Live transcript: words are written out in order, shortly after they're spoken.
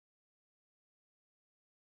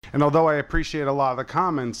And although I appreciate a lot of the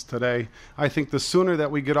comments today, I think the sooner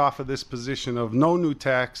that we get off of this position of no new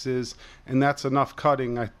taxes and that's enough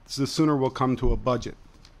cutting, the sooner we'll come to a budget.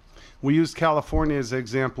 We used California as an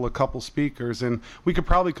example, a couple speakers, and we could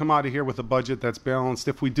probably come out of here with a budget that's balanced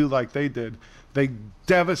if we do like they did. They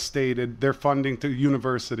devastated their funding to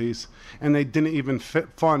universities, and they didn't even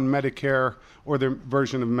fund Medicare or their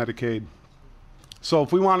version of Medicaid. So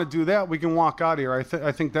if we want to do that, we can walk out of here.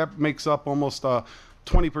 I think that makes up almost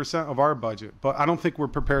 20% of our budget, but I don't think we're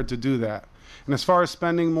prepared to do that. And as far as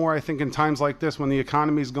spending more, I think in times like this, when the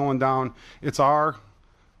economy is going down, it's our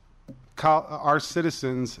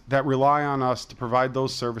citizens that rely on us to provide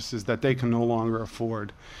those services that they can no longer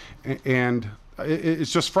afford. And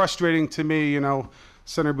it's just frustrating to me, you know,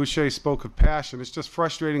 Senator Boucher spoke of passion. It's just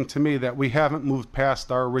frustrating to me that we haven't moved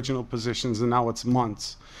past our original positions, and now it's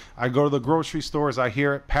months. I go to the grocery stores, I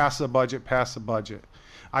hear it, pass a budget, pass a budget.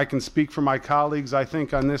 I can speak for my colleagues. I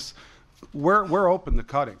think on this, we're open to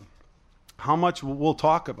cutting. How much we'll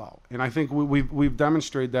talk about, and I think we've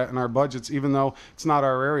demonstrated that in our budgets, even though it's not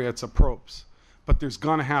our area, it's approps. But there's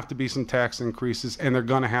going to have to be some tax increases, and there's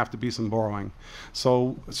going to have to be some borrowing.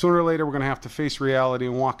 So sooner or later, we're going to have to face reality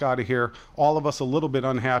and walk out of here, all of us a little bit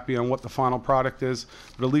unhappy on what the final product is,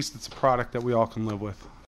 but at least it's a product that we all can live with.